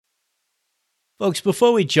Folks,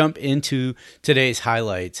 before we jump into today's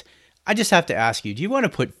highlights, I just have to ask you, do you want to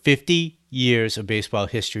put 50 years of baseball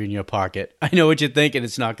history in your pocket? I know what you're thinking,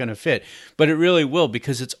 it's not going to fit, but it really will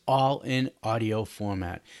because it's all in audio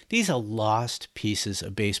format. These are lost pieces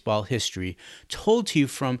of baseball history told to you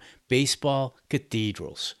from baseball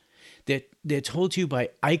cathedrals. They're told to you by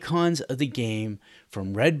icons of the game,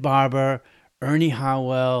 from Red Barber, Ernie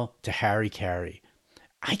Howell, to Harry Carey.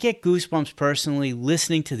 I get goosebumps personally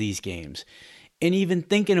listening to these games and even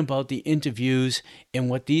thinking about the interviews and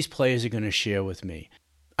what these players are going to share with me.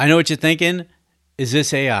 I know what you're thinking. Is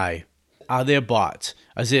this AI? Are there bots?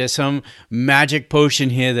 Is there some magic potion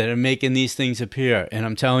here that are making these things appear? And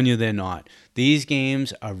I'm telling you, they're not. These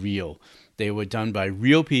games are real. They were done by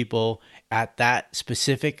real people at that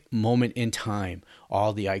specific moment in time.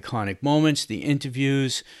 All the iconic moments, the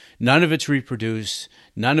interviews, none of it's reproduced,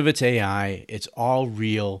 none of it's AI. It's all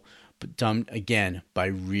real, but done, again, by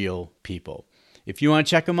real people. If you want to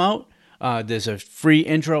check them out, there's a free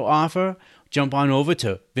intro offer. Jump on over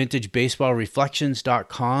to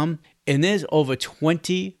vintagebaseballreflections.com, and there's over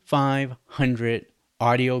 2,500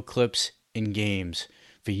 audio clips and games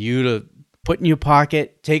for you to put in your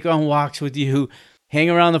pocket, take on walks with you, hang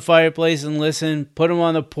around the fireplace and listen, put them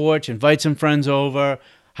on the porch, invite some friends over.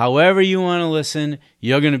 However you want to listen,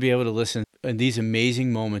 you're going to be able to listen to these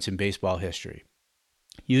amazing moments in baseball history.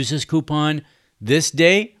 Use this coupon this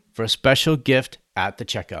day for a special gift at the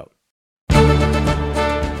checkout.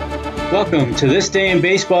 Welcome to This Day in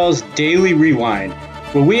Baseball's Daily Rewind,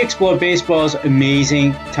 where we explore baseball's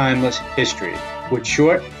amazing, timeless history with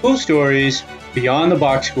short, cool stories beyond the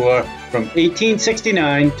box score from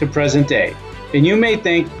 1869 to present day. And you may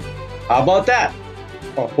think, how about that?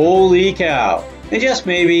 Or holy cow. And just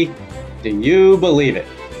maybe, do you believe it?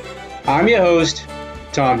 I'm your host,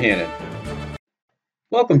 Tom Hannon.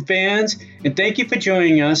 Welcome, fans, and thank you for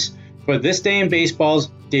joining us for This Day in Baseball's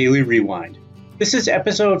Daily Rewind. This is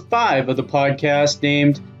episode 5 of the podcast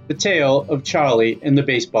named The Tale of Charlie in the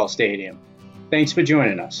Baseball Stadium. Thanks for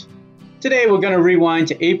joining us. Today we're going to rewind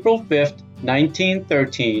to April 5th,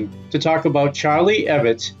 1913 to talk about Charlie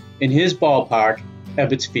Ebbets in his ballpark,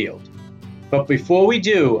 Ebbets Field. But before we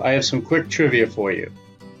do, I have some quick trivia for you.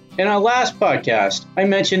 In our last podcast, I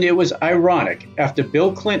mentioned it was ironic after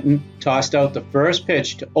Bill Clinton tossed out the first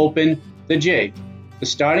pitch to open the Jake. The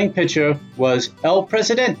starting pitcher was El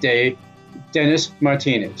Presidente, Dennis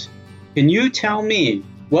Martinez. Can you tell me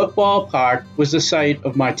what ballpark was the site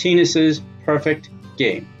of Martinez's perfect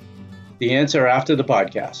game? The answer after the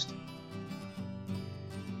podcast.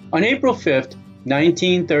 On April 5th,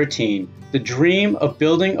 1913, the dream of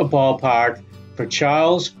building a ballpark for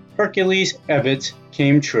Charles Hercules Ebbets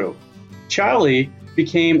came true. Charlie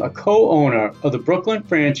became a co-owner of the Brooklyn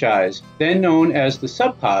franchise, then known as the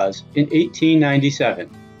Subpars, in 1897.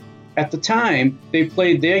 At the time, they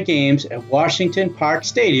played their games at Washington Park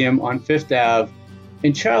Stadium on Fifth Ave,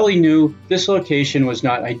 and Charlie knew this location was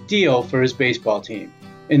not ideal for his baseball team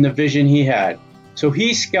and the vision he had. So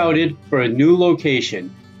he scouted for a new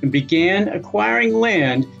location and began acquiring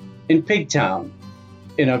land in Pigtown,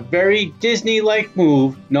 in a very Disney-like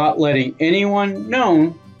move, not letting anyone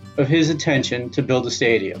know of his intention to build a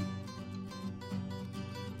stadium.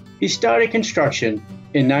 He started construction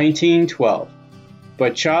in 1912,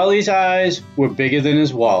 but Charlie's eyes were bigger than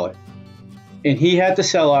his wallet, and he had to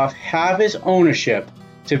sell off half his ownership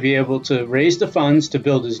to be able to raise the funds to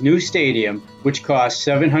build his new stadium, which cost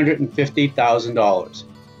 $750,000.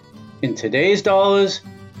 In today's dollars,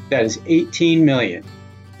 that is $18 million.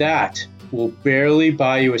 That will barely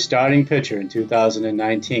buy you a starting pitcher in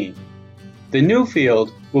 2019. The new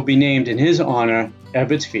field will be named in his honor,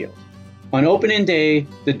 Ebbets Field. On opening day,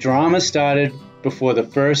 the drama started before the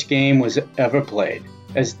first game was ever played,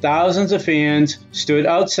 as thousands of fans stood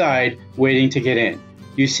outside waiting to get in.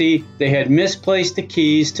 You see, they had misplaced the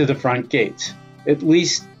keys to the front gates. At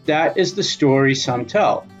least that is the story some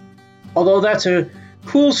tell. Although that's a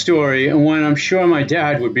cool story and one I'm sure my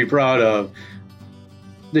dad would be proud of.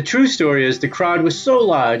 The true story is the crowd was so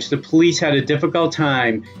large the police had a difficult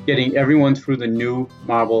time getting everyone through the new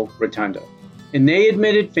marble rotunda. And they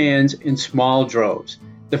admitted fans in small droves.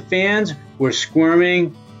 The fans were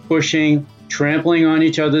squirming, pushing, trampling on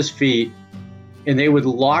each other's feet, and they would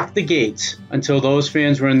lock the gates until those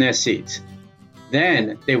fans were in their seats.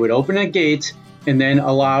 Then they would open the gates and then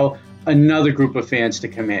allow another group of fans to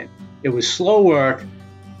come in. It was slow work,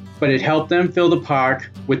 but it helped them fill the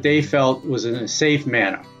park what they felt was in a safe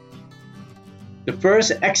manner. The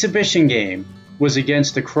first exhibition game was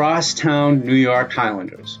against the crosstown New York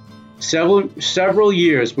Highlanders, several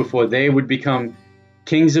years before they would become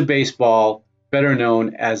kings of baseball, better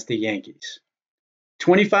known as the Yankees.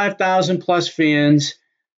 25,000 plus fans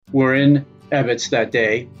were in Ebbets that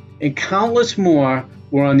day, and countless more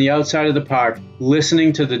were on the outside of the park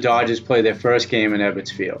listening to the Dodgers play their first game in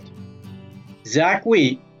Ebbets Field. Zach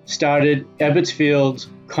Wheat started Ebbets Field's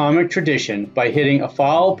comic tradition by hitting a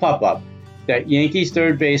foul pop-up that Yankees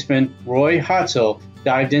third baseman Roy Hartzell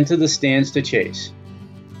dived into the stands to chase,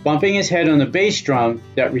 bumping his head on the bass drum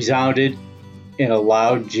that resounded in a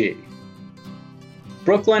loud G.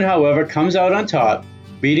 Brooklyn, however, comes out on top,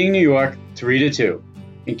 beating New York 3-2,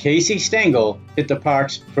 and Casey Stengel hit the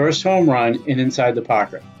park's first home run inside the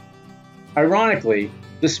Parker. Ironically,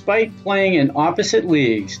 despite playing in opposite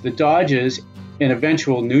leagues, the Dodgers and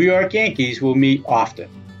eventual New York Yankees will meet often.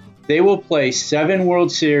 They will play 7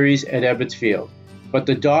 World Series at Ebbets Field, but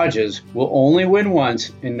the Dodgers will only win once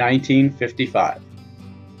in 1955.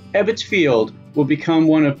 Ebbets Field will become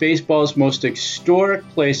one of baseball's most historic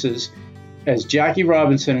places as Jackie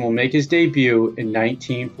Robinson will make his debut in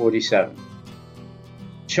 1947.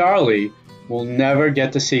 Charlie will never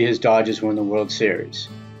get to see his Dodgers win the World Series.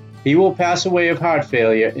 He will pass away of heart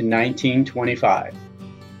failure in 1925.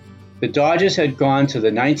 The Dodgers had gone to the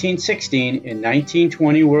 1916 and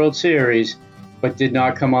 1920 World Series, but did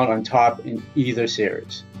not come out on top in either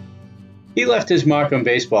series. He left his mark on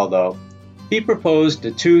baseball, though. He proposed the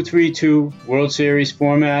 2-3-2 World Series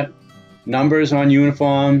format, numbers on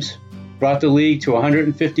uniforms, brought the league to a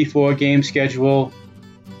 154-game schedule,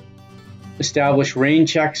 established rain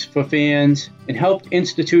checks for fans, and helped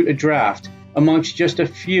institute a draft amongst just a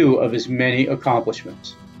few of his many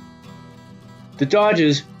accomplishments. The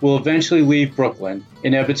Dodgers will eventually leave Brooklyn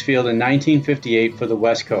in Ebbets Field in 1958 for the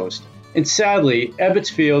West Coast, and sadly,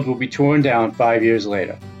 Ebbets Field will be torn down 5 years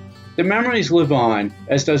later. The memories live on,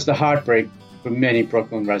 as does the heartbreak for many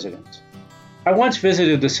Brooklyn residents. I once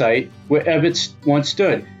visited the site where Ebbets once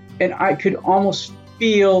stood, and I could almost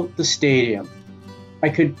feel the stadium. I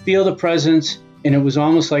could feel the presence, and it was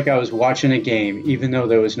almost like I was watching a game, even though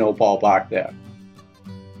there was no ballpark there.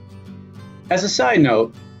 As a side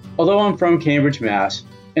note, although I'm from Cambridge, Mass.,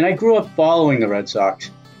 and I grew up following the Red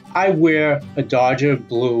Sox, I wear a Dodger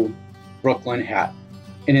blue Brooklyn hat.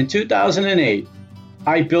 And in 2008,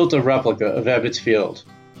 I built a replica of Ebbets Field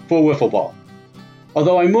for wiffle ball.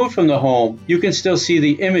 Although I moved from the home, you can still see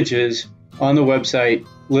the images on the website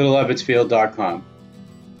littleebbetsfield.com.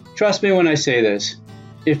 Trust me when I say this,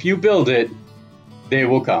 if you build it, they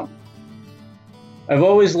will come. I've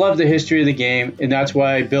always loved the history of the game, and that's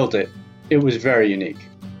why I built it. It was very unique.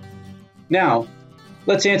 Now,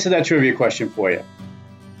 let's answer that trivia question for you.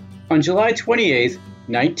 On July 28,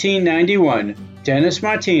 1991, Dennis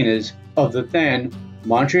Martinez of the then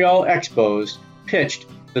Montreal Expos pitched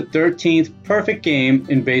the 13th perfect game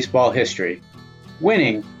in baseball history,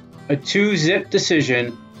 winning a 2-zip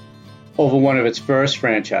decision over one of its first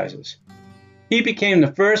franchises. He became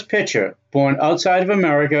the first pitcher born outside of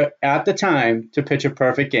America at the time to pitch a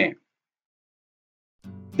perfect game.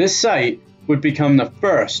 This site would become the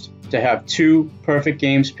first to have 2 perfect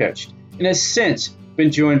games pitched, and has since been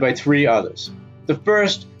joined by 3 others. The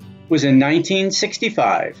first was in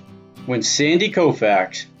 1965, when Sandy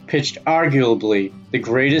Koufax pitched arguably the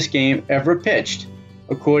greatest game ever pitched,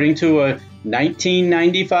 according to a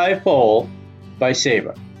 1995 poll by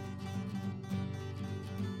Sabre.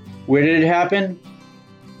 Where did it happen?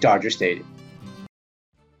 Dodger Stadium.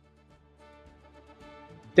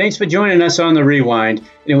 Thanks for joining us on The Rewind, and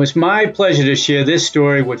it was my pleasure to share this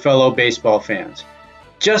story with fellow baseball fans.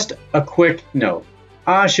 Just a quick note,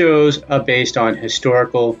 our shows are based on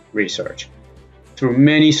historical research through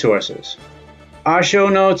many sources. Our show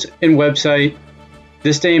notes and website,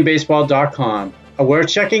 thisdayinbaseball.com, are worth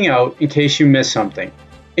checking out in case you missed something.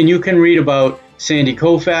 And you can read about Sandy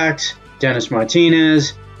Koufax, Dennis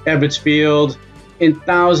Martinez, Ebbets Field, and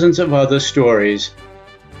thousands of other stories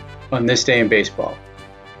on This Day in Baseball.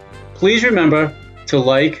 Please remember to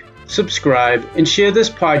like, subscribe, and share this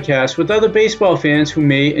podcast with other baseball fans who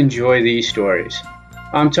may enjoy these stories.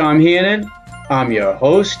 I'm Tom Hannon. I'm your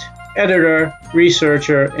host, editor,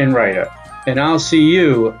 researcher, and writer, and I'll see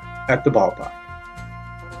you at the ballpark.